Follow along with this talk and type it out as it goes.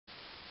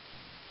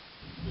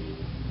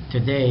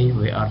Today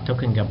we are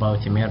talking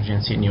about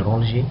emergency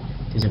neurology.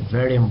 It is a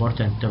very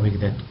important topic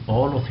that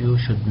all of you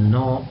should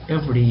know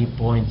every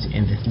point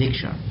in this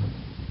lecture.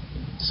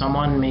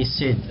 Someone may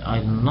say,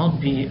 I'll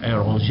not be a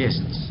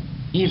urologist.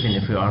 Even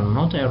if you are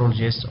not a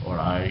urologist or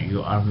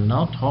you are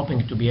not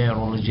hoping to be a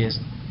urologist,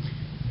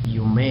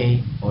 you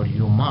may or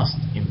you must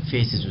in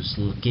faces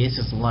with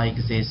cases like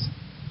this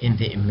in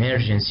the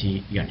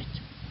emergency unit.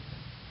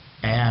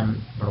 I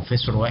am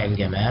Professor Wael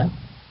Gamal.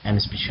 I'm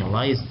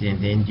specialized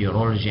in the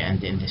urology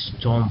and in the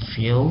stone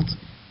field,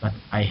 but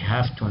I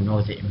have to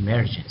know the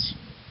emergency.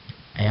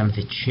 I am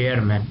the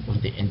chairman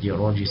of the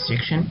urology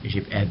section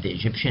at the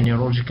Egyptian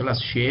Urological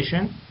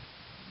Association.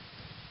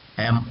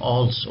 I am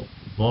also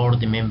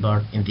board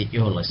member in the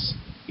EULIS.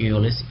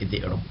 EULIS is the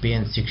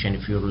European section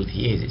of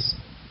urolithiasis.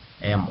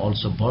 I am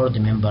also board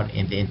member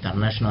in the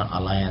International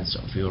Alliance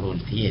of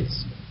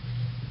Urolithiasis.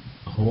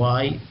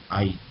 Why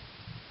I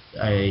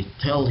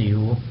tell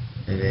you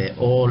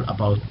all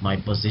about my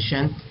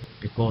position?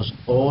 Because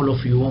all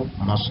of you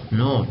must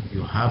know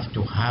you have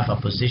to have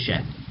a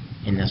position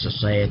in the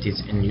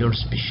societies in your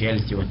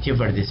specialty,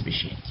 whatever the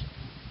specialty.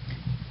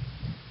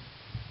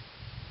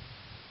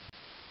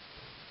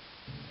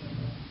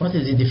 What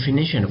is the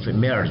definition of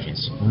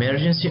emergency?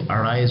 Emergency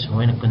arises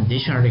when a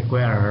condition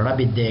requires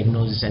rapid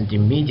diagnosis and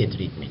immediate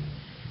treatment.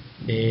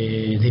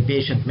 The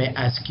patient may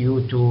ask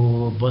you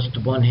to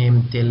postpone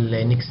him till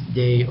the next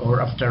day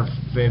or after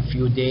a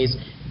few days.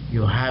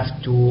 You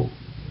have to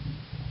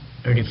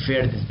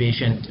refer the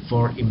patient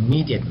for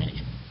immediate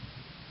management.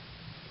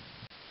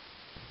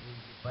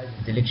 We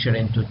divide the lecture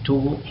into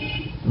two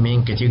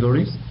main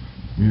categories: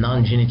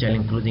 non-genital,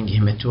 including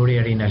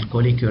hematuria, renal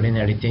colic,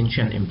 urinary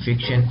retention,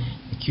 infection,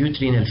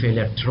 acute renal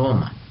failure,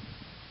 trauma.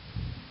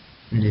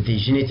 And the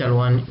genital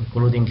one,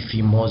 including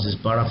phimosis,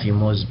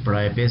 paraphimosis,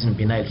 priapism,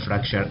 penile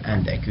fracture,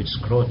 and acute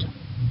scrotum.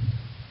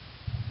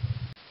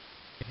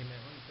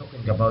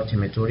 Talking about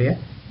hematuria,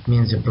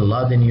 means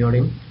blood in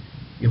urine.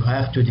 You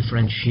have to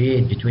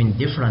differentiate between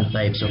different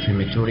types of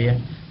hematuria,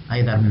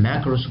 either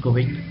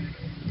macroscopic,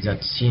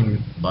 that's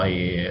seen by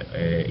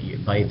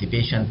the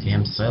patient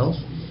himself.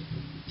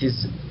 It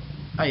is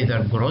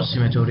either gross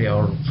hematuria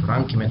or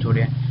frank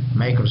hematuria.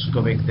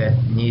 Microscopic, that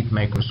need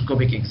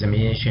microscopic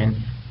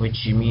examination,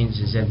 which means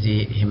that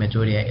the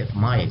hematuria is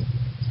mild.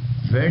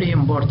 Very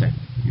important,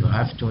 you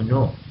have to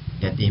know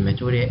that the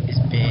hematuria is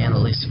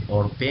painless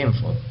or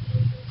painful.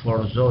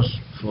 For those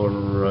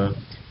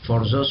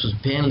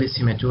with painless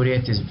hematuria,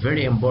 it is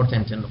very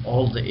important in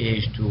old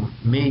age to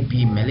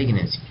maybe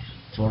malignancy.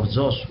 For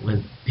those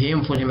with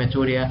painful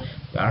hematuria,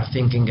 we are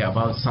thinking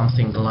about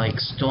something like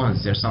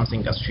stones. There's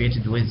something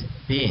associated with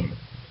pain.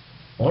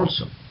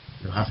 Also,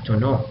 you have to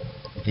know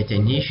that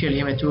initial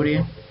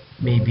hematuria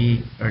may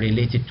be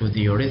related to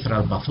the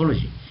urethral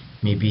pathology,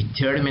 maybe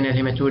terminal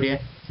hematuria.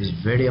 It is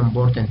very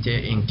important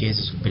in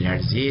cases of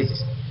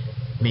bilharziasis.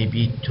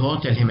 Maybe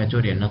total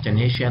hematuria, not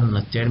initial,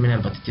 not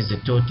terminal, but it is a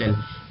total,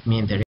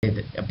 mean there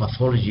is a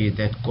pathology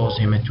that causes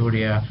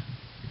hematuria,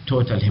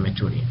 total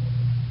hematuria.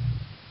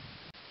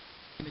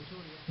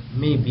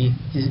 Maybe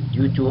it is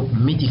due to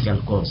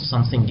medical cause,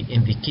 something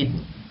in the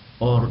kidney,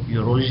 or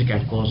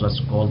urological cause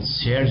that's called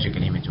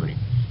surgical hematuria.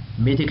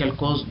 Medical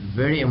cause,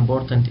 very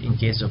important in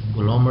case of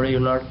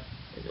glomerular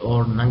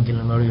or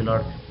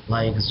non-glomerular,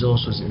 like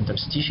those with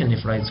interstitial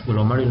nephritis,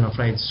 glomerular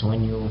nephritis.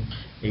 When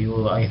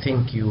I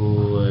think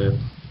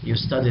you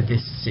studied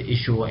this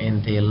issue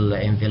in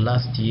the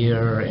last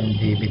year in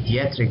the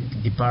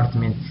pediatric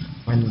department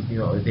when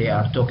they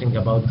are talking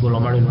about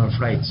glomerular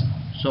nephritis.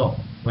 So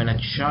when a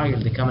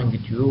child coming to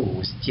you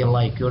with still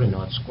like urine,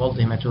 what's called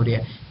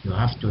hematuria, you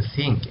have to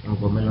think in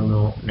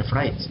glomerular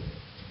nephritis.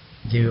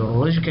 The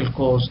urological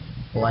cause,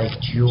 like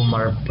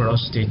tumor,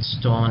 prostate,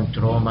 stone,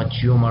 trauma,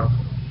 tumor,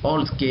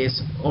 all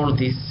these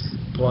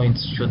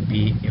points should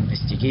be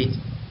investigated.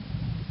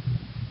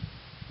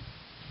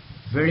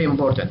 Very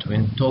important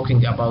when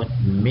talking about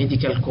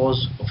medical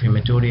cause of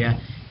hematuria,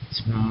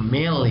 it's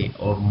mainly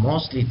or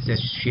mostly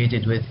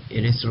associated with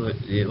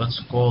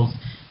what's called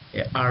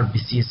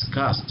RBC's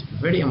cast.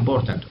 Very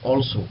important,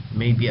 also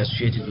may be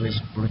associated with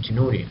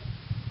proteinuria.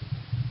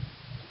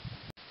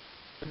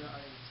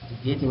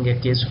 Investigating a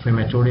case of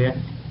hematuria,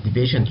 the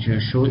patient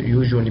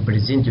usually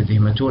presents with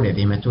hematuria.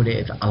 The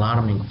hematuria is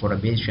alarming for a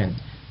patient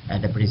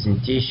at the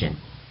presentation.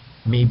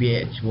 Maybe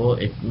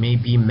it may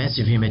be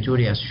massive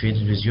hematuria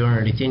associated with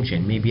urinary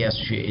retention. Maybe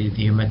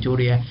the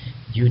hematuria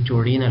due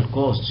to renal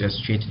cause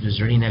associated with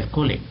renal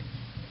colic.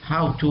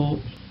 How to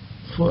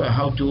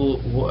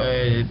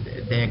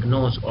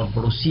diagnose or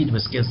proceed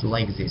with cases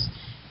like this?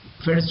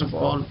 First of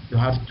all, you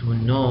have to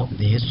know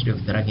the history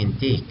of drug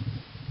intake.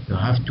 You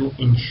have to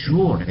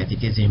ensure that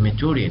it is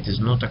hematuria. It is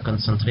not a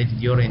concentrated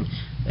urine,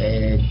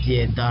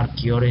 dark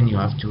urine. You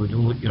have to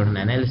do urine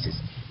analysis.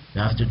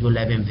 You have to do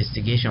lab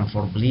investigation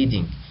for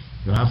bleeding.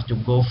 You have to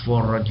go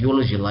for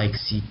radiology like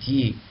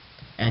CT,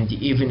 and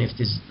even if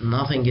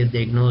nothing is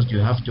diagnosed, you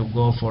have to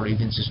go for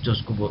even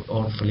cystoscopy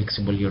or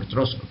flexible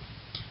ureteroscopy.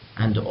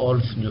 And all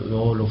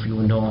of you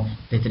know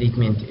the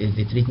treatment is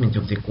the treatment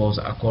of the cause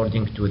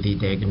according to the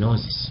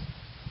diagnosis.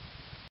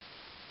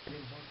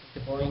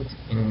 point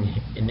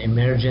in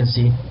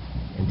emergency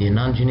in the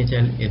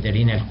non-genital is the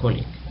renal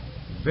colic.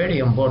 Very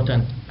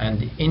important,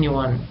 and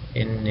anyone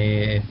in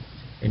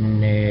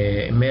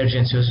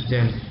emergency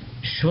hospital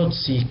should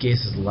see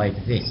cases like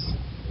this.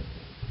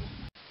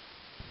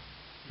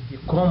 The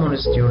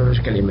commonest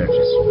urological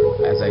emergency,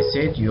 as I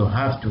said, you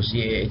have to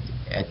see it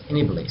at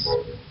any place.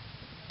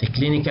 The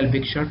clinical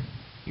picture,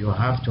 you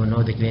have to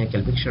know the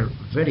clinical picture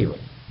very well.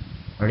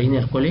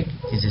 Renal colic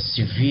is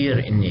severe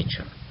in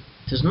nature.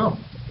 It is not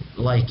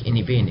like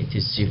any pain, it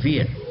is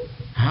severe.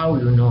 How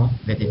you know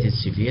that it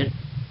is severe?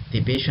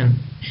 The patient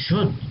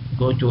should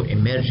go to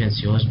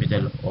emergency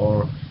hospital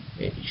or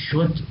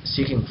should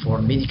seeking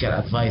for medical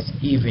advice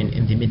even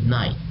in the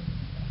midnight.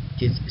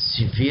 It is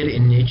severe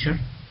in nature.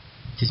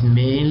 It is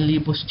mainly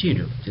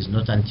posterior. It is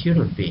not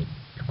anterior pain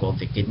because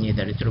the kidney is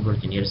a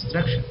retroperitoneal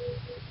structure.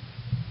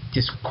 It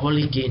is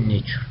colic in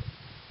nature.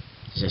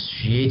 It is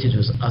associated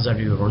with other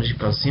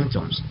urological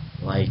symptoms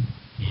like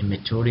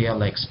hematuria,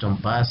 like stone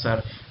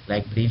passer,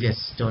 like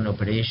previous stone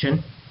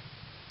operation.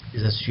 It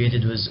is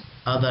associated with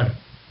other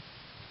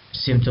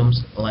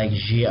symptoms like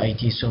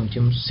GIT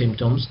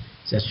symptoms.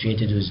 It's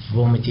associated with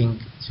vomiting.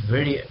 It's a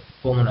very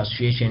common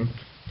association,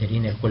 the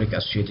renal colic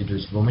associated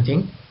with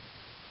vomiting.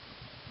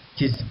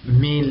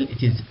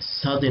 It is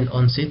sudden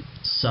onset,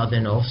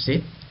 sudden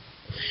offset,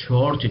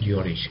 short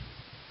duration.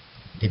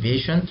 The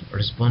patient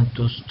responds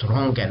to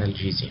strong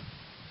analgesia,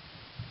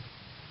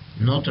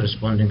 not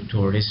responding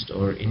to rest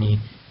or any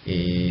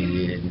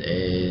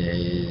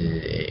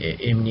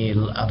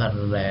other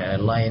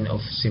line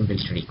of simple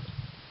treatment.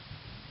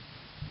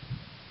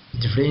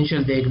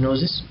 Differential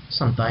diagnosis,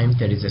 sometimes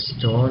there is a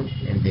stone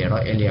in the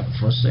iliac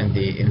fossa in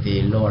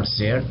the lower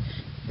third.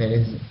 There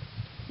is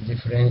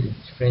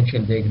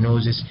differential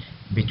diagnosis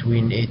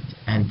between it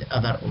and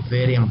other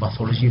ovarian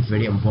pathology,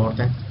 very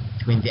important.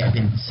 Between the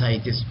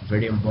appendicitis,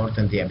 very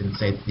important. The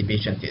appendicitis, the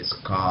patient is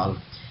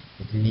calm,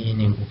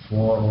 leaning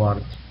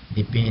forward,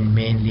 the pain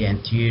mainly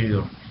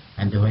anterior,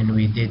 and when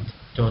we did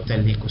total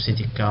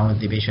leukocytic count,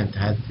 the patient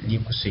had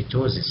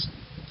leukocytosis.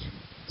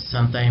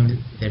 Sometimes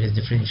there is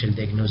differential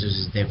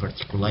diagnosis of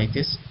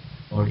diverticulitis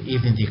or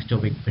even the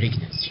ectopic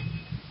pregnancy.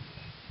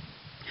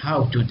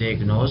 How to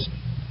diagnose?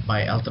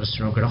 By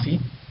ultrasonography,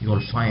 you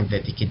will find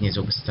that the kidney is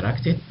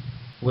obstructed.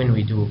 When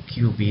we do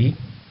QB,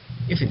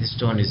 if the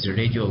stone is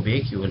radio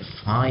opaque, you will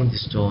find the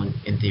stone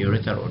in the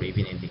ureter or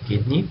even in the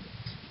kidney.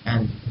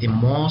 And the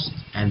most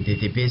and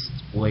the best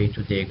way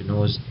to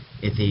diagnose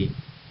is the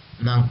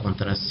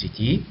non-contrast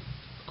CT,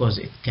 because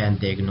it can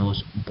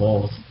diagnose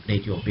both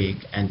radio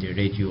opaque and the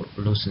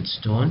radiolucent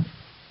stone.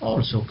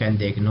 Also can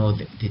diagnose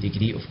the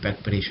degree of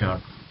back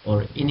pressure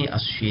or any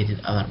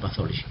associated other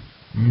pathology.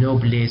 No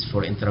place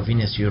for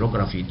intravenous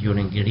urography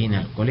during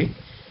renal colic.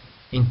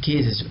 In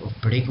cases of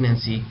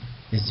pregnancy,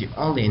 this is the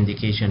only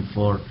indication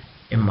for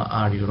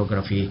MR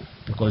urography,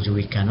 because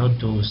we cannot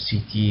do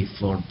CT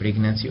for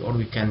pregnancy, or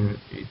we can,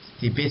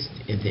 the best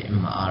is the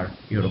MR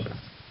urography.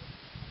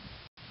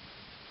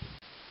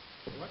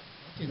 What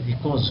is the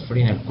cause of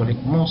renal colic?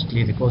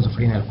 Mostly the cause of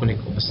renal colic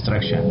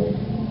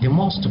obstruction. The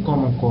most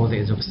common cause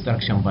is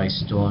obstruction by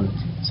stone,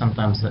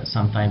 sometimes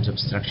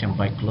obstruction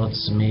by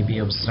clots, maybe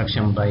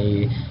obstruction by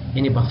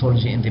any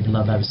pathology in the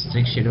bladder,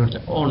 stricture.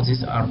 All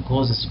these are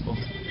causes of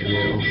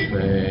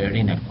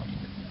renal colic.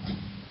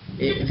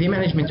 The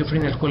management of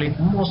renal colic,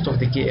 most of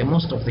the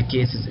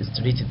cases is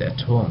treated at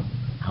home.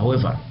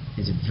 However,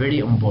 it is very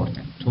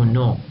important to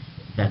know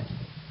that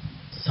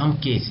some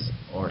cases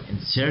or in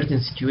certain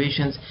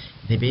situations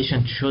the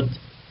patient should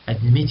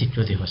admit it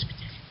to the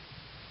hospital,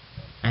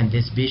 and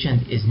this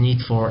patient is need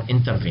for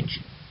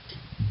intervention.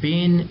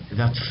 Pain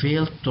that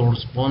failed to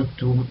respond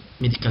to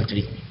medical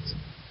treatment,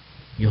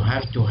 you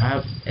have to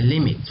have a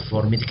limit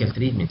for medical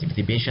treatment if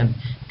the patient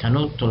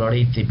cannot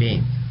tolerate the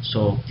pain,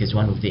 so it is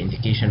one of the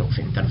indication of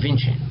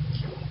intervention.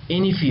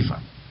 Any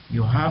fever,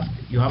 you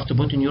have to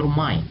put in your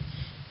mind,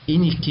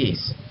 any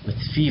case with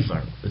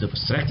fever with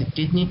obstructed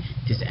kidney,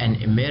 it is an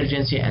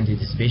emergency and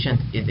this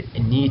patient is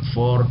in need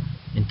for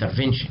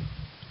intervention.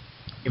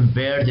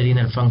 Impaired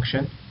renal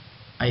function,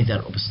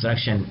 either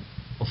obstruction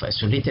of a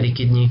solitary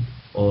kidney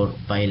or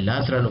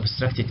bilateral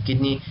obstructed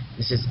kidney,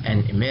 this is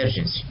an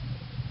emergency.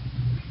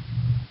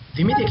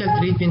 The medical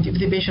treatment, if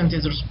the patient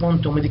is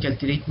respond to medical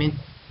treatment,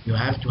 you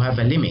have to have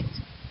a limit.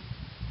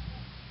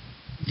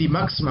 The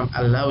maximum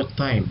allowed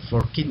time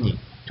for kidney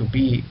to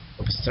be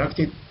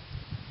obstructed,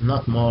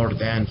 not more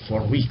than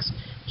 4 weeks.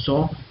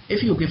 So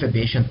if you give a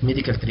patient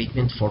medical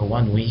treatment for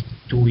 1 week,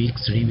 2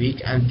 weeks, 3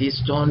 weeks, and this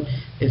stone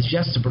is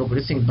just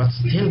progressing but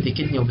still the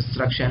kidney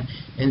obstruction,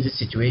 in this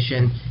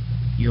situation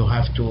you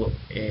have to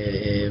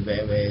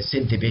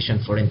send the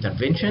patient for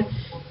intervention.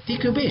 The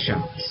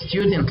incubation,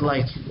 student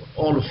like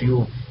all of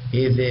you,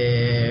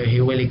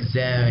 he will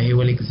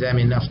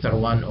examine after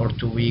 1 or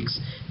 2 weeks,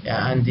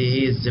 and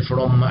he is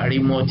from a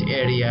remote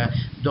area.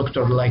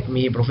 Doctor like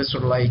me, professor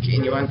like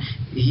anyone,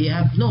 he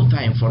have no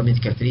time for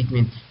medical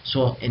treatment.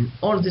 So in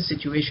all this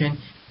situation,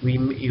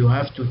 you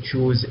have to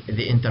choose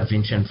the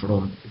intervention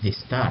from the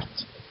start.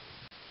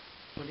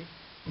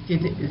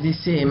 It is the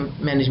same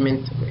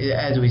management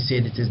as we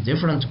said. It is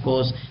different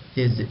cause.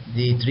 It is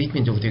the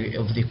treatment of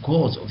the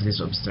cause of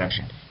this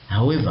obstruction.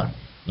 However,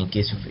 in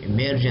case of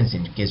emergency,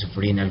 in case of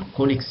renal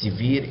colic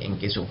severe, in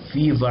case of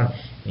fever,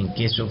 in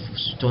case of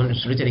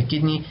solitary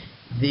kidney,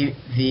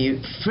 the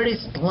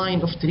first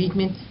line of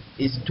treatment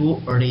is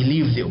to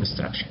relieve the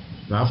obstruction.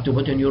 You have to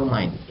put in your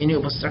mind any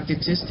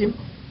obstructed system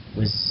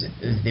with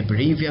the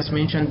previous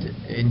mentioned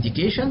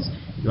indications.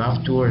 You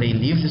have to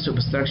relieve this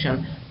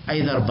obstruction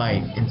either by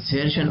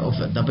insertion of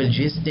a double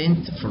J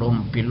stent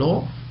from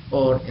below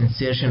or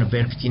insertion of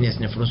percutaneous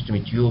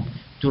nephrostomy tube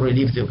to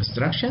relieve the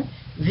obstruction.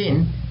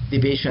 Then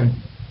the patient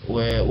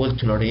will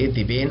tolerate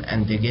the pain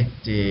and they get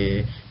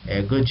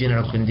a good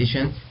general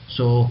condition.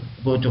 So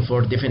go to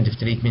for definitive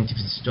treatment. If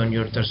it's stone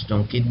ureter,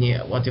 stone kidney,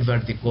 whatever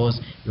the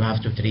cause, you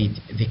have to treat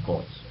the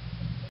cause.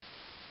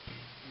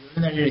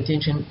 Urinary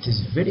retention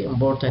is very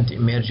important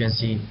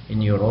emergency in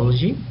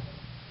urology.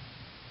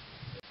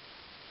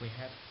 We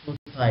have two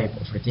types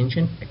of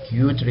retention: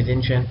 acute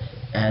retention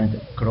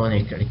and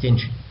chronic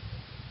retention.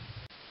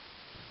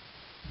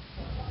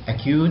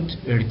 Acute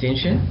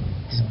retention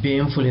is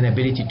painful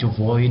inability to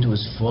void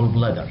with full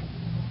bladder.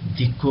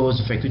 The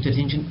cause of acute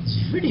retention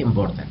is very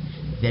important.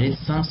 There is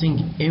something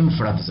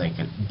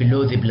infravesical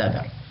below the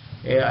bladder,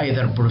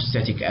 either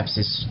prostatic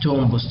abscess,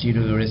 stone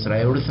posterior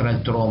urethra,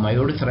 urethral trauma,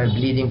 urethral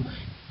bleeding.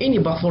 Any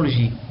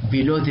pathology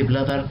below the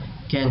bladder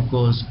can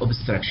cause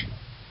obstruction.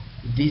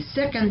 The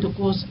second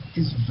cause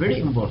is very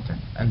important,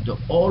 and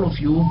all of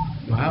you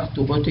have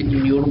to put it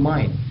in your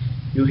mind.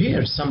 You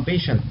hear some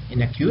patient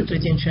in acute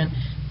retention,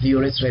 the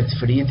urethra is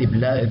free,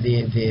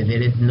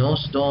 there is no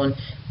stone,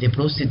 the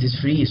prostate is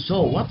free.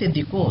 So what is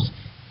the cause?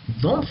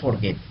 Don't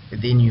forget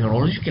the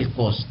neurological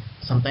cause.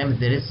 Sometimes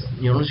there is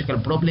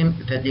neurological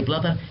problem that the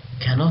bladder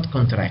cannot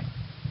contract,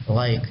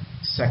 like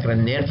sacral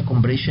nerve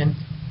compression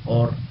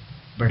or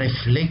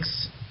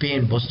reflex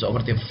pain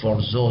postoperative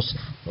for those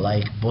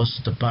like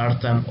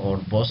postpartum or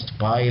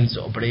post-piles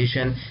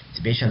operation.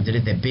 The patient there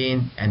is the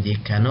pain and they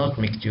cannot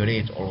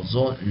micturate,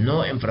 although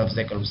no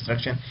infravesical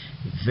obstruction.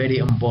 Very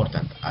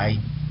important. I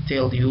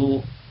tell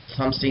you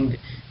something,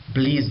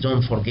 please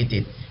don't forget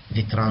it,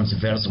 the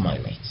transverse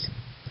myelitis.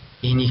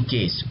 Any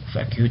case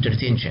of acute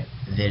retention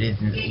there is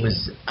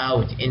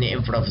without any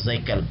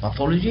infravesical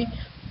pathology,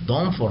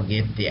 don't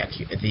forget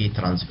the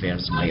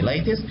transverse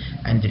myelitis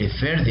and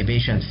refer the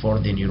patient for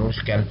the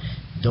neurological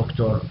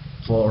doctor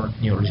for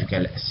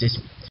neurological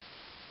assessment.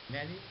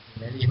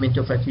 Management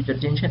of acute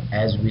retention,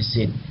 as we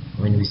said,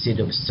 when we said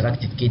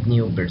obstructed kidney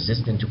or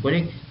persistent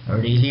colic,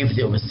 relieve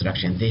the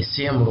obstruction. The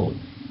same rule.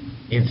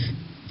 If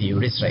the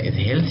urethra is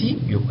healthy,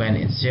 you can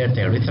insert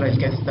a urethral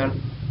catheter.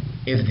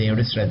 If the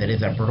urethra, there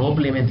is a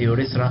problem in the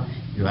urethra,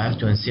 you have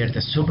to insert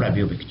a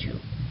suprapubic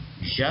tube.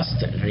 Just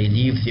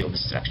relieve the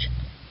obstruction.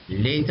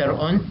 Later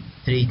on,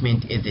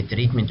 treatment is the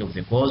treatment of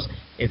the cause.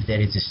 If there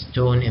is a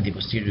stone in the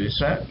posterior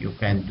urethra, you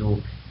can do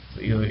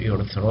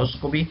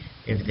urethrostomy.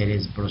 If there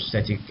is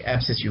prostatic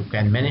abscess, you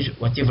can manage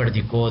whatever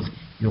the cause.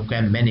 You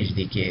can manage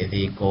the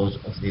cause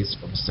of this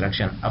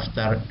obstruction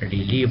after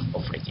relief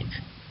of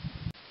retention.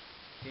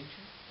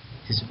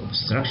 This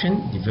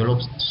obstruction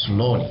develops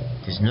slowly.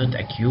 It is not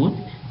acute.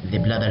 The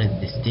bladder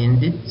is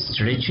distended,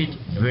 stretched,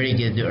 very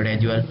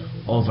gradual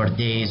over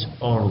days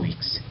or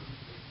weeks.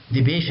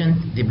 The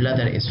patient, the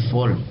bladder is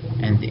full,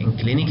 and in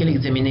clinical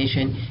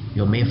examination,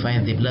 you may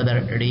find the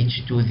bladder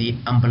reach to the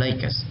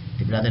umbilicus.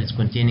 The bladder is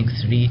containing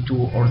 2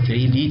 or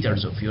 3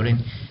 liters of urine.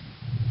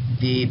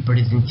 The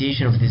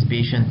presentation of this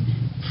patient,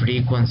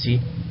 frequency,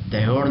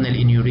 diurnal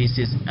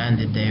enuresis, and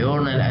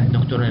diurnal and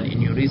nocturnal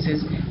enuresis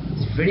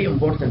is very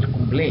important to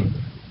complain.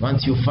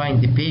 Once you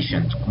find the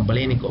patient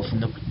complaining of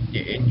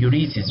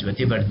enuresis,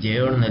 whatever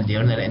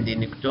diurnal, and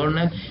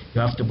nocturnal, you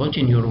have to put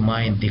in your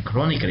mind the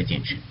chronic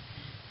retention.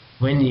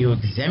 When you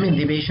examine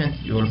the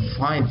patient, you will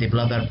find the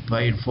bladder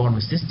piriform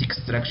cystic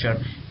structure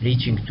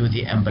reaching to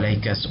the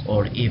umbilicus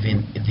or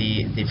even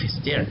the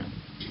fisternum.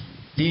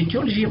 The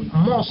etiology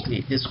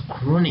mostly is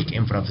chronic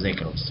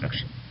infravesical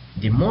obstruction.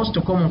 The most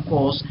common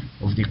cause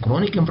of the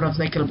chronic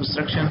infravesical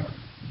obstruction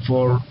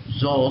for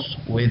those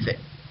with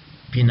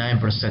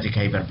benign prostatic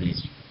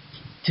hyperplasia.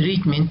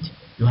 Treatment,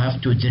 you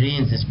have to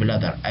drain this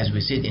bladder, as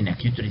we said in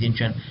acute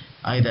retention,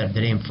 either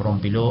drain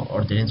from below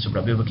or drain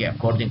suprapubic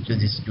according to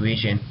the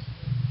situation.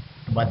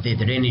 But the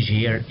drainage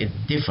here is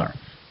different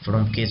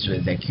from case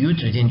with acute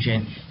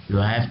retention. You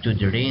have to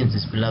drain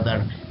this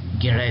bladder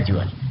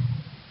gradual.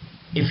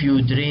 If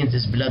you drain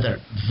this bladder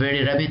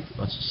very rapid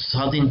or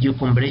sudden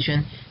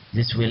decompression,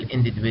 this will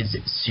end with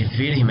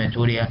severe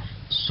hematuria.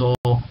 So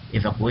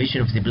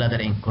evacuation of the bladder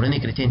in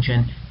chronic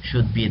retention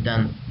should be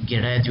done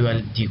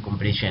gradual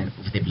decompression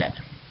of the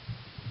bladder.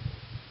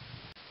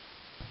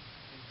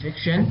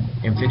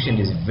 Infection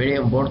is very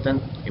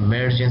important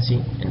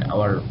emergency in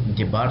our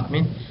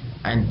department,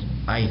 and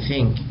I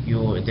think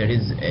there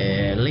is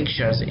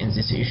lectures in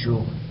this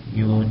issue.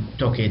 You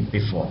took it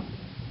before.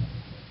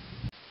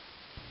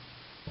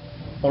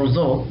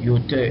 Although you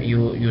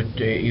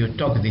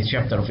took the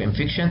chapter of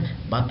infection,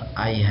 but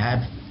I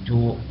have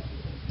to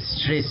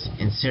stress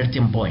in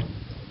certain point.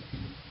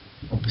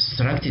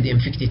 obstructed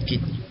infected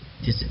kidney.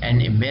 It is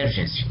an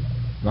emergency.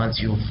 Once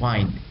you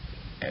find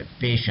a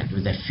patient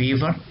with a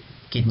fever,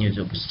 kidney is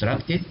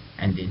obstructed,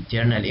 and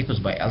internal echoes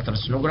by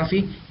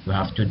ultrasonography, you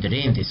have to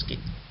drain this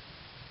kidney.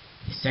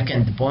 The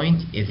second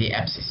point is the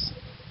abscess.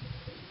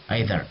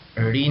 Either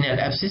renal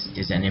abscess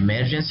is an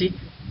emergency,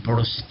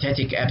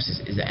 prostatic abscess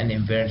is an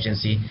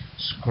emergency,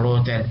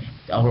 scrotal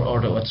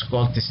or what's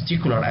called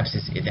testicular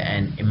abscess is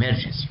an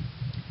emergency.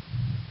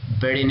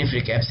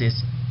 Perinephric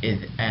abscess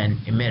is an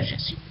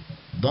emergency.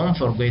 Don't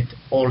forget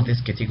all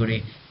this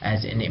category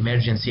as an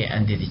emergency,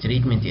 and the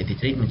treatment is the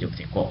treatment of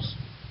the cause.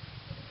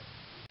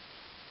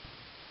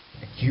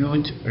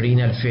 Acute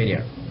renal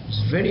failure.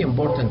 It's a very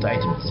important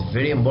item. It's a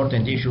very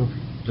important issue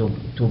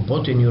to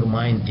put in your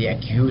mind, the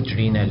acute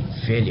renal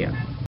failure.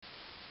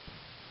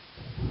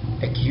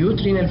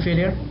 Acute renal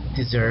failure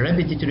is a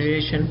rapid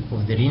deterioration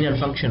of the renal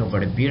function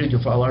over a period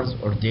of hours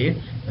or days,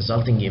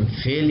 resulting in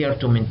failure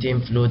to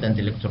maintain fluid and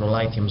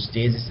electrolyte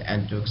homeostasis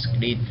and to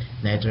excrete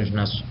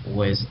nitrogenous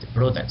waste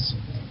products.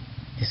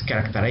 It is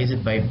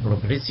characterized by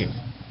progressive,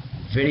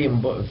 very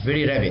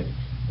rapid,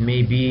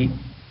 may be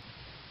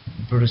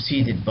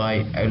preceded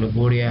by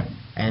oliguria,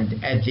 and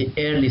at the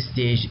early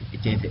stage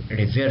it is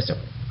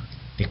reversible.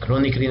 The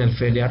chronic renal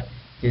failure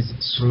is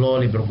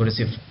slowly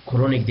progressive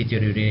chronic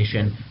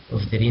deterioration of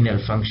the renal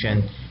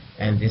function,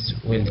 and this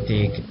will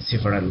take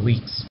several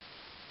weeks.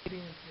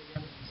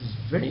 This is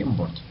very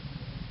important.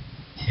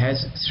 It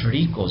has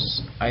three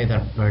causes,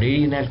 either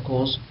pre-renal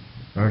cause,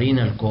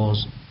 renal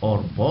cause,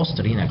 or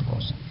post-renal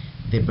cause.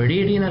 The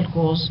pre-renal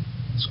cause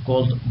is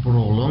called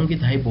prolonged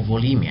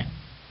hypovolemia.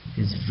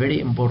 It is very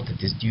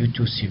important. It is due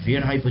to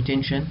severe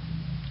hypotension.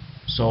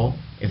 So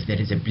if there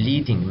is a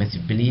bleeding,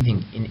 massive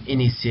bleeding in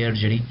any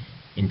surgery,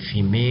 in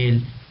female,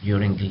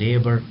 during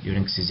labor,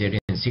 during cesarean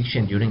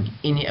section, during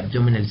any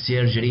abdominal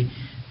surgery,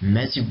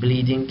 massive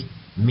bleeding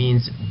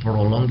means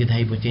prolonged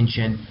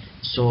hypotension.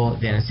 So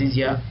the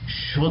anesthesia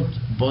should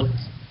put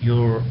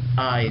your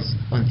eyes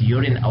on the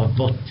urine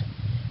output.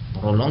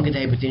 Prolonged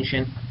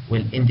hypotension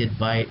will end it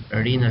by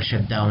renal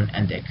shutdown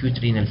and acute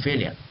renal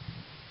failure.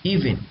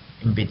 Even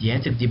in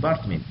pediatric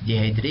department,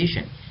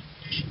 dehydration,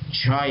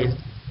 child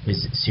with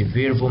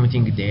severe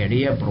vomiting,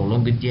 diarrhea,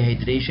 prolonged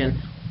dehydration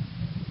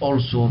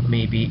also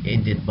may be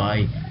ended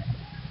by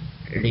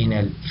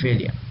renal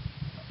failure.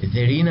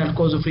 The renal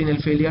cause of renal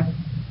failure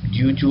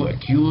due to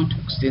acute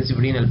extensive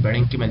renal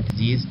parenchymal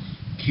disease,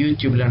 acute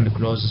tubular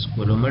necrosis,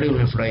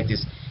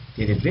 glomerulonephritis.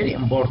 It is very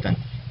important.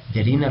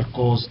 The renal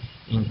cause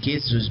in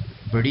cases,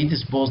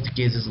 predisposed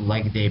cases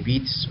like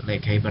diabetes,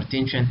 like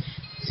hypertension,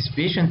 this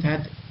patient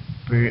had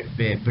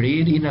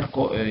pre-renal,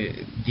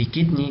 the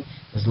kidney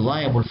is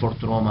liable for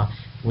trauma,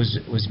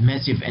 with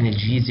massive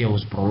analgesia,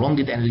 with prolonged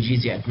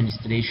analgesia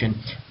administration.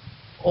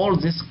 All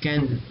this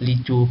can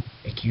lead to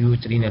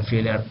acute renal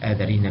failure as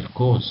a renal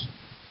cause.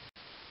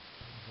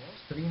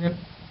 Post-renal,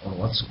 or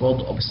what's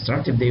called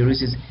obstructive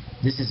diuresis,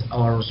 this is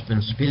our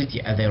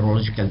responsibility as a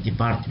urological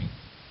department.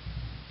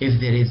 If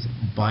there is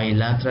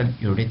bilateral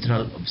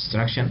urethral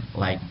obstruction,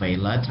 like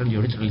bilateral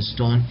urethral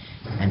stone,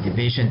 and the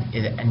patient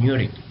is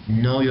anuric,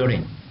 no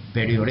urine,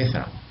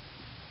 periurethra,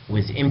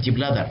 with empty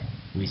bladder,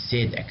 we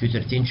said acute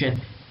retention,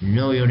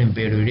 no urine,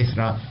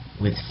 periurethra,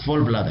 with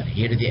full bladder.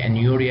 Here the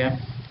anuria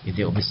is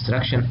the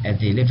obstruction at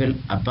the level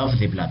above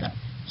the bladder,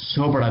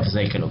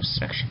 supravesical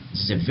obstruction.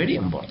 This is very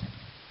important.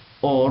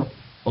 Or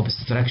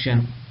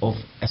obstruction of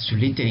a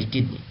solitary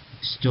kidney,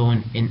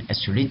 stone in a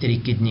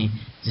solitary kidney.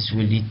 This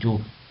will lead to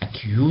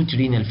acute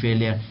renal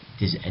failure.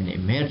 It is an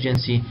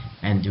emergency,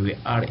 and we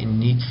are in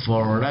need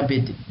for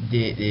rapid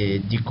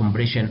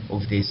decompression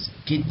of this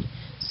kidney.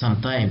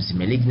 Sometimes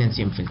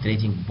malignancy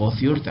infiltrating both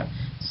ureter,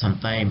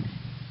 sometimes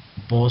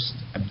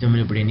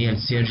post-abdominal perineal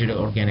surgery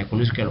or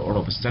gynecological or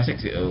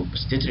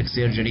obstetric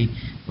surgery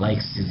like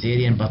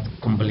cesarean, but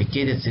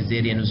complicated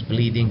cesarean with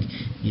bleeding.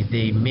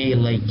 They may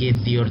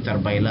ligate the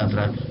ureter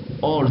bilateral.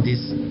 All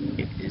this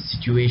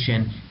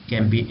situation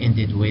can be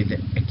ended with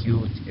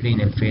acute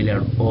renal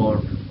failure or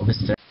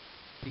obstruction.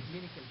 The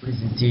clinical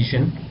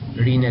presentation,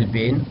 renal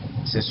pain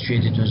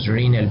associated with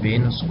renal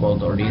pain is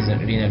called or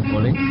renal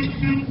colic,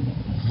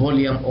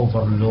 volume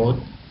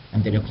overload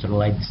and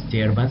electrolyte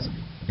disturbance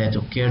that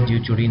occur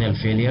due to renal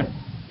failure.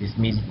 This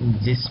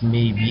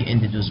may be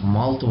ended with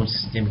multiple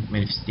systemic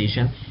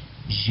manifestation,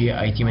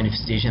 GIT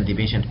manifestation, the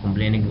patient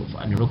complaining of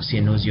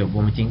anorexia, nausea,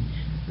 vomiting,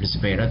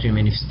 respiratory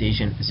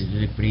manifestation,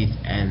 acidotic breath,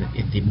 and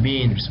if the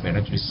main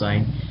respiratory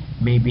sign,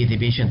 maybe the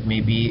patient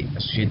may be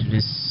associated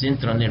with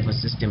central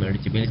nervous system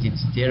irritability,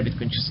 disturbed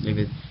conscious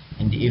level,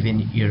 and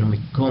even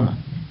uremic coma.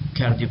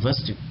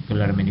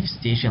 Cardiovascular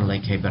manifestation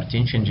like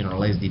hypertension,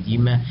 generalized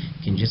edema,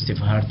 congestive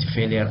heart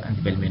failure, and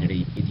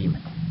pulmonary edema.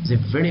 It's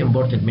a very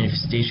important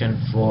manifestation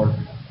for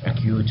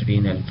acute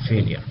renal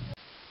failure.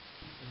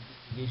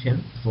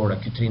 Investigation for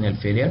acute renal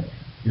failure,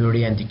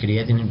 urea and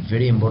creatinine,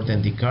 very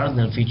important. The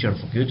cardinal feature of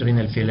acute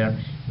renal failure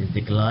is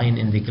decline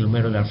in the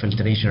glomerular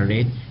filtration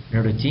rate.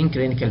 In routine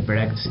clinical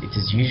practice, it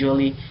is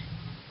usually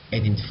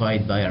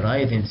identified by a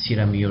rise in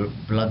serum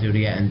blood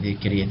urea and the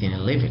creatinine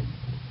level.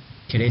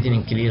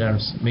 Creatinine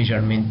clearance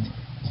measurement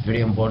It's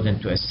very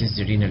important to assess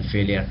the renal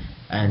failure,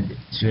 and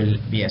it will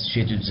be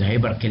associated with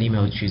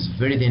hyperkalemia, which is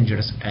very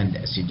dangerous, and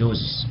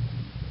acidosis.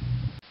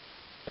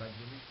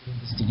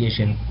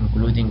 Investigation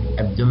including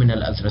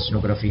abdominal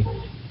ultrasonography,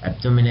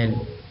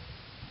 abdominal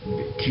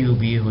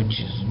QB, which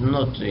is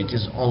not, it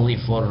is only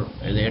for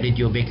the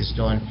radiopaque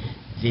stone.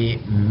 The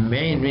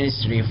main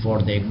ministry for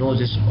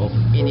diagnosis of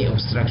any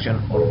obstruction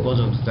or cause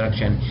of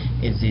obstruction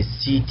is the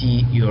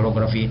CT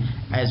urography.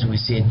 As we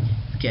said,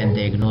 it can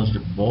diagnose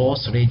both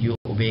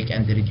radiopaque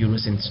and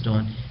radiolucent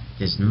stone. It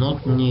does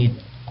not need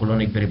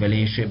colonic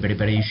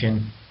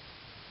preparation.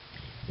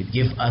 It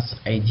gives us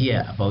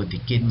idea about the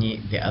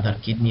kidney, the other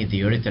kidney,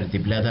 the ureter, the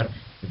bladder,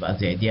 give us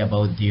the idea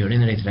about the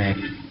urinary tract,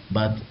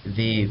 but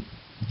the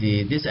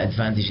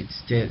disadvantage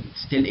is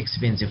still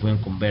expensive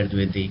when compared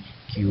with the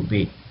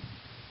QB.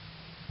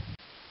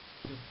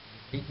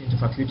 Treatment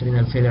of acute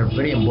renal failure,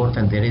 very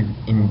important. There is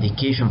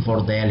indication for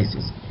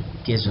dialysis.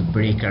 Case of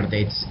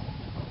pericarditis,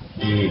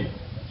 the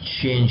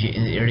change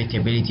in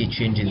irritability,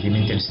 change in the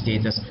mental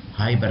status,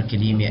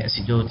 hyperkalemia,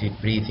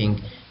 acidotic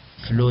breathing,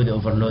 fluid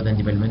overload,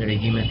 and pulmonary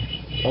edema.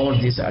 All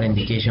these are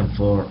indication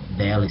for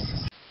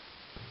dialysis.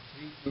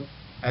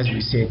 As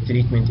we said,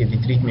 treatment is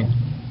the treatment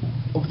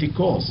of the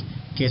cause.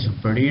 Case of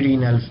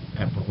perirenal,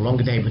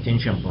 prolonged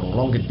hypotension,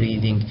 prolonged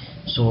bleeding,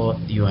 so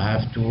you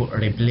have to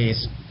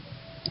replace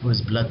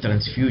with blood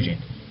transfusion.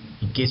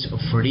 In case of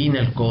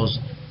renal cause,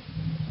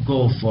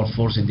 go for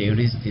forced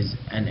diuresis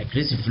and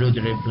aggressive fluid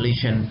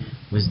repletion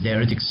with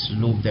diuretics,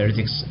 loop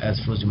diuretics as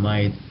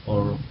furosemide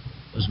or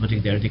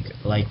osmotic diuretic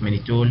like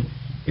mannitol.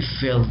 If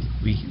failed,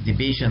 the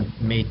patient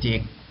may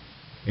take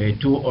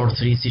 2 or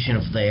 3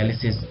 sessions of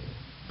dialysis.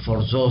 For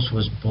those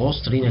with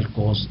post-renal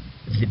cause,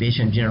 if the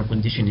patient general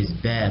condition is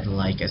bad,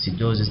 like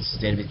acidosis,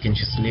 diabetic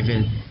conscious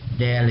level,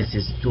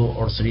 dialysis 2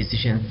 or 3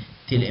 sessions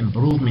till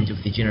improvement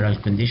of the general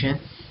condition.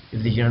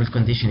 If the general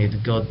condition is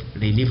good,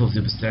 relief of the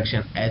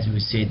obstruction, as we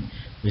said,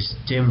 with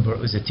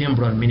a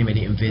temporal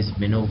minimally invasive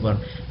maneuver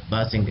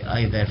passing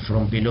either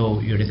from below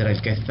urethral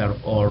catheter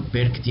or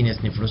percutaneous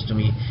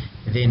nephrostomy.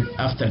 Then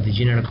after the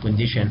general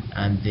condition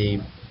and the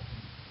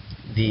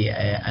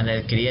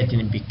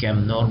creatinine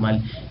become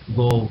normal,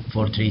 go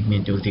for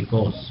treatment of the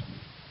cause.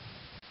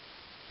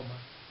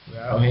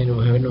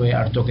 When we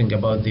are talking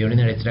about the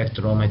urinary tract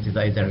trauma, it is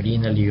either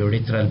renal,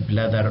 urethral,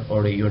 bladder,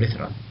 or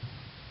urethral.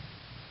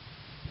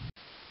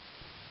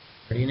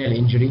 Renal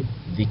injury,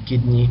 the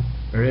kidney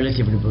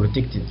relatively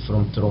protected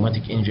from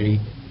traumatic injury,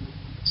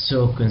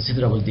 so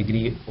considerable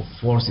degree of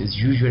force is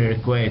usually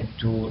required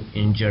to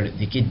injure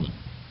the kidney.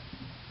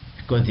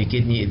 Because the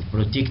kidney is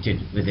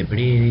protected with a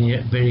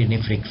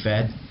perinephric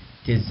fat,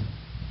 it is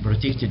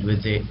protected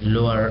with the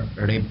lower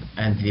rib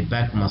and the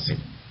back muscle,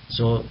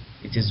 so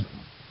it is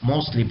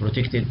mostly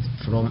protected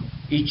from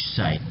each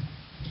side.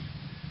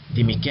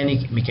 The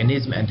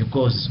mechanism and the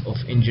causes of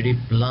injury: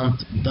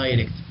 blunt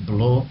direct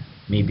blow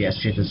may be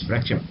associated with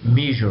fracture,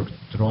 major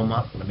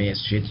trauma may be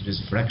associated with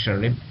fracture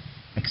rib,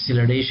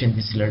 acceleration,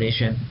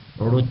 deceleration,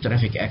 road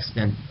traffic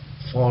accident,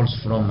 falls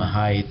from a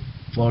height,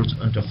 falls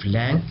onto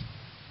flank,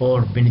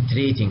 or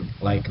penetrating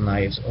like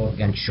knives or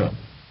gunshot.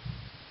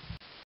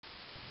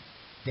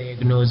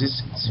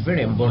 Diagnosis is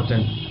very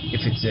important.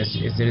 If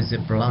there is a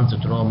blunt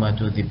trauma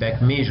to the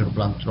back, major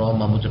blunt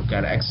trauma, motor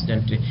car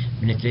accident,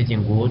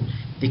 penetrating wound.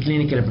 The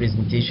clinical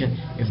presentation: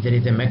 if there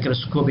is a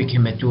macroscopic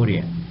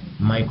hematuria,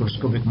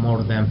 microscopic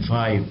more than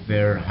 5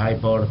 per high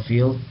power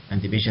field,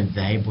 and the patient is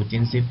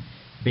hypotensive,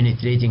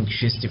 penetrating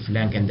chest,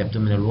 flank, and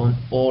abdominal wound,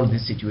 all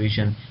this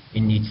situation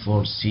in need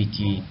for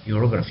CT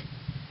urography.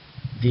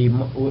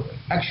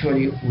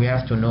 Actually, we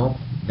have to know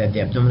that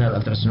the abdominal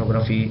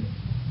ultrasonography,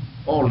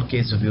 all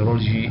cases of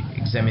urology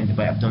examined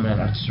by abdominal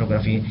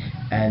ultrasonography,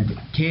 and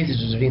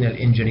cases of renal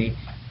injury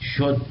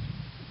should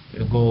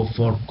go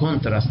for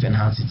contrast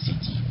enhanced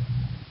CT.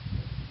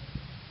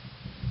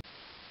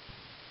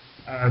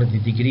 Are the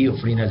degree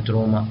of renal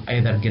trauma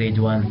either grade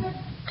 1,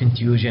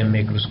 contusion,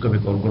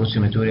 microscopic or gross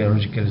hematuria,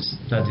 urological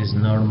studies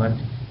normal,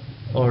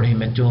 or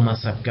hematoma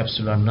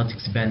subcapsular not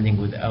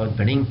expanding without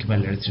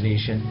parenchymal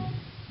restoration,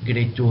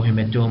 grade 2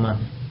 hematoma,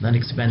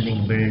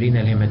 non-expanding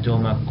perirenal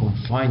hematoma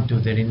confined to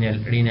the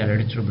renal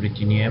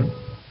erythroperitoneum,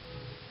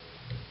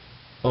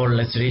 or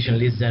laceration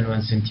less than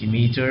 1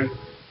 centimeter,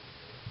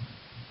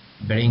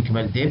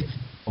 parenchymal depth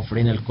of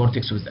renal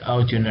cortex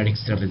without urinary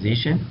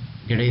extravasation,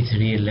 grade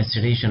 3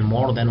 laceration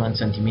more than 1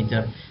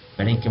 centimeter,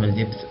 parenchymal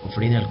depth of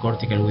renal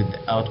cortical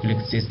without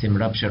collecting system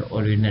rupture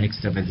or urinary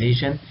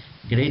extravasation,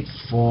 grade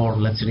 4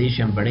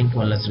 laceration,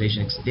 parenchymal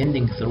laceration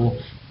extending through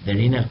the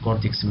renal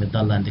cortex,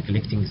 medulla, and the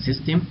collecting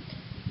system,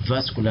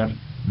 vascular,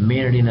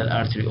 main renal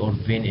artery or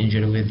vein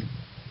injury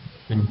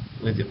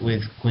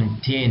with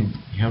contained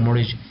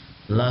hemorrhage.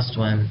 Last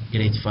one,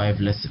 grade 5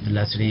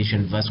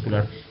 laceration,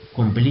 vascular,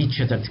 complete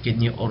shattered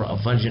kidney or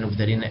avulsion of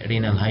the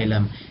renal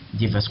hilum,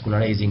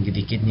 devascularizing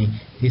the kidney.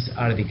 These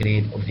are the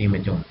grade of the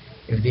hematoma.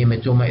 If the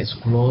hematoma is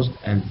closed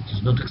and it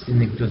is not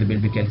extending to the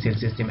pelvic cell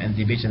system and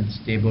the patient is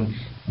stable,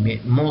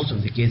 most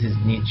of the cases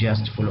need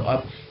just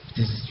follow-up. If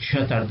it is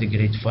shattered, the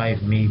grade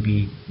 5 may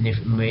need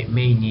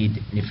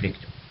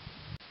nephrectomy.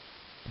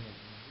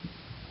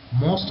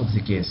 Most of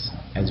the case,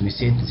 as we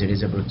said, there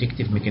is a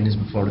protective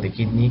mechanism for the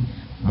kidney.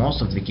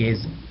 Most of the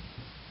case,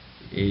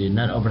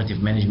 non-operative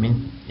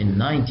management in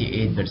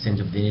 98%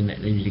 of the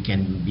injury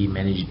can be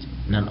managed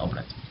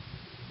non-operative.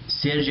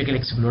 Surgical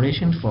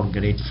exploration for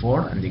grade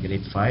 4 and the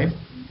grade 5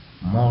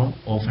 more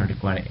often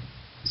require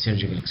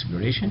surgical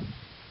exploration.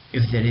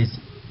 If there is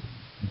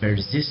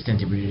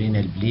persistent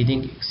perirenal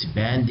bleeding,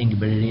 expanding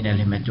perirenal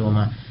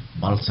hematoma,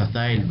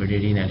 pulsatile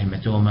perirenal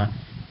hematoma,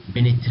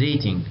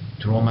 penetrating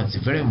trauma, it's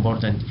very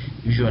important.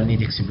 Usually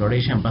need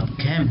exploration but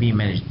can be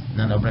managed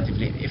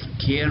non-operatively if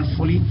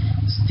carefully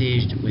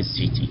staged with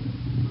CT.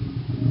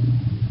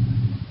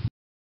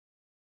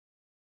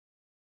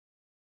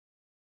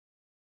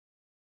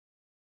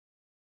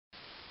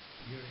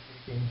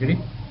 Injury.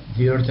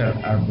 The ureter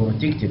are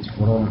protected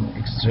from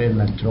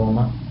external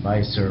trauma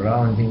by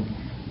surrounding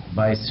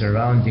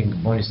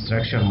bone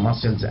structure,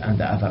 muscles, and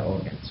the other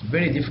organs.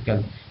 Very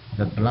difficult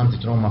that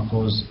blunt trauma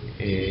cause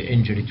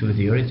injury to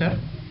the ureter.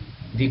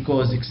 They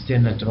cause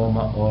external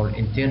trauma or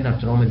internal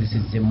trauma. This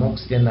is the more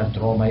external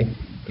trauma,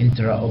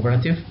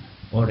 intraoperative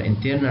or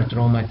internal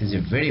trauma. It is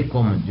very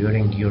common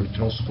during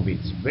ureteroscopy.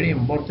 It's very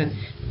important.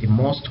 The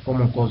most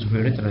common cause of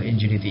ureteral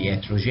injury, the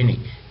iatrogenic.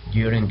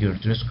 During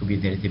ureteroscopy,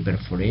 there is the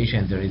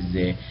perforation, there is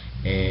the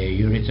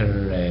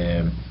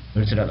ureteral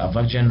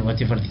avulsion,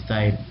 whatever the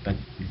type, but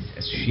it is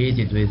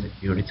associated with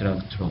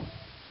ureteral trauma.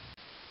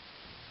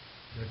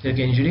 Ureteric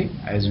injury,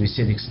 as we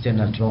said,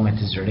 external trauma,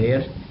 it is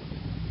rare.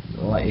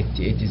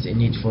 It is a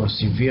need for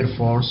severe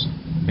force,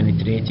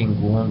 penetrating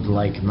wound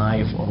like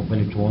knife or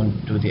bullet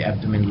wound to the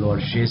abdomen, lower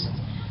chest,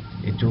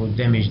 to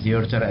damage the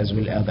ureter as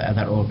well as the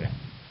other organ.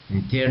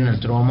 Internal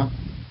trauma,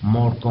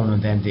 more common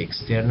than the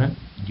external.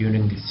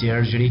 During the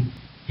surgery,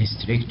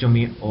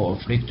 hysterectomy or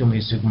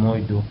oophorectomy,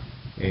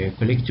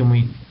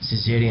 sigmoidocolectomy,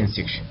 cesarean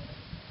section.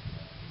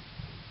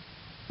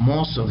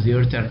 Most of the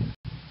ureter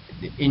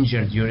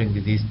injured during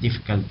this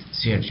difficult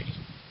surgery.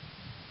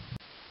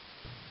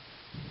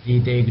 The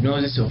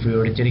diagnosis of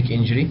ureteric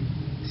injury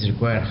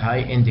require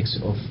high index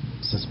of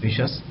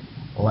suspicious,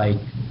 like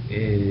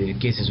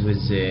cases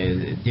with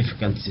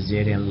difficult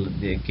cesarean,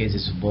 the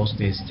cases of both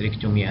the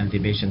hysterectomy and the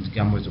patient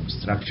come with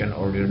obstruction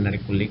or urinary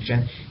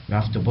collection. You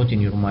have to put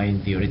in your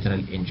mind the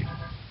ureteral injury.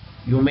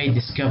 You may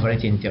discover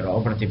it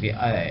intraoperatively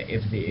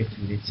if the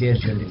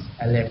surgeon is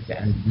alert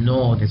and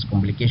know this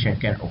complication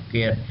can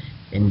occur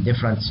in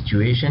different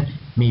situations,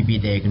 may be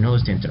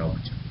diagnosed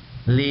intraoperatively.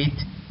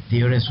 Late, the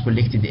urine is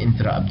collected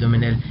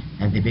intra-abdominal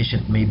and the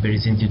patient may be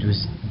presented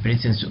with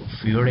presence of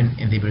urine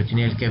in the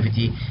peritoneal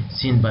cavity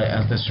seen by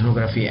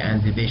ultrasonography,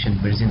 and the patient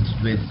presented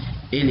with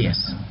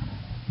ileus,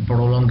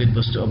 prolonged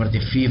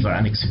postoperative fever,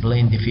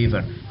 unexplained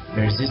fever,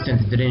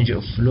 persistent drainage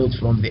of fluid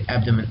from the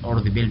abdomen or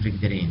the pelvic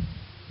drain.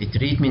 The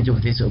treatment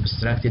of this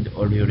obstructed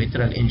or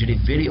ureteral injury,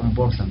 very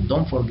important.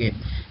 Don't forget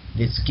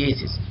these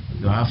cases.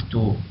 You have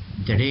to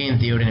drain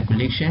the urine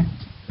collection.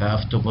 You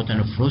have to put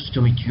an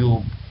oophorectomy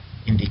tube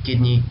in the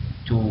kidney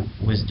to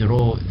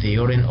withdraw the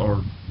urine,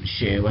 or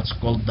what's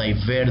called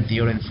divert the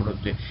urine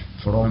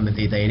from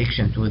the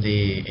direction to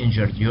the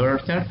injured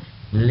ureter.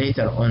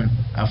 Later on,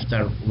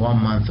 after 1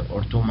 month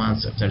or 2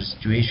 months, after the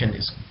situation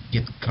is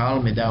get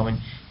calmed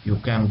down, you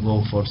can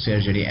go for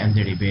surgery and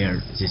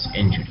repair this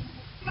injury.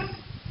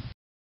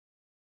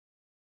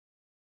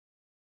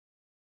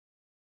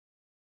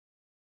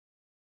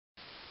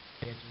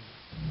 It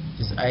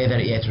is either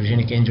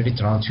iatrogenic injury,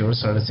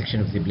 transurethral resection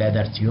of the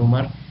bladder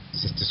tumor,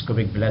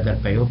 cystoscopic bladder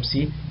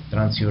biopsy,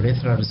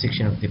 transurethral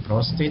resection of the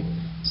prostate,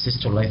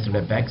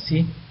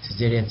 cystolitholepexy,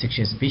 cesarean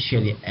section,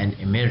 especially an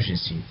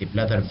emergency. The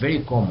bladder very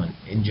common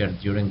injured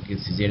during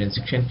cesarean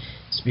section,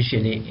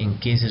 especially in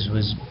cases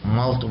with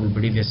multiple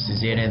previous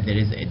cesarean. There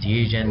is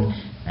adhesion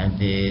and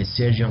the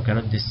surgeon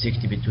cannot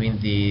dissect between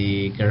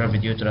the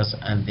gravid uterus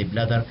and the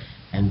bladder,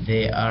 and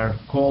they are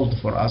called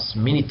for us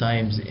many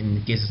times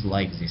in cases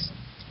like this.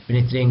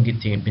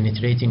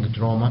 Penetrating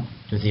trauma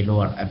to the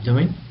lower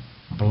abdomen,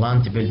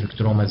 blunt pelvic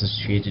trauma is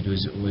associated with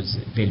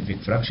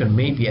pelvic fracture,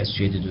 may be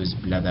associated with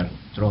bladder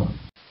trauma.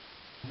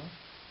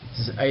 It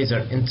is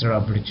either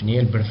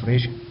intraperitoneal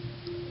perforation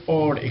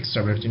or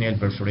extraperitoneal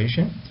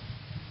perforation.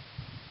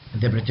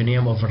 The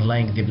peritoneum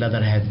overlying the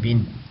bladder had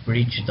been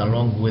breached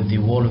along with the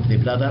wall of the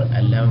bladder,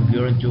 allowing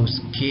urine to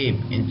escape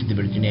into the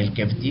peritoneal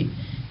cavity.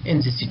 In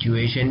this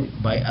situation,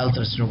 by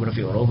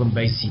ultrasonography or even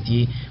by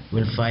CT,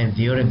 we'll find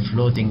the urine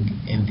floating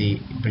in the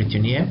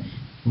peritoneum,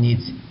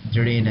 needs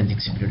drain and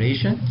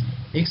exploration.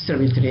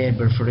 Extraperitoneal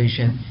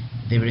perforation,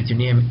 the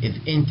peritoneum is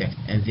intact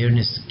and the urine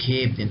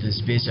escaped into the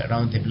space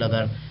around the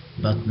bladder,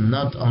 but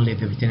not only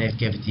the peritoneal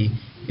cavity.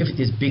 If it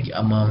is big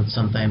amount,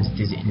 sometimes it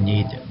is in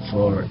need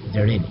for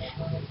drainage.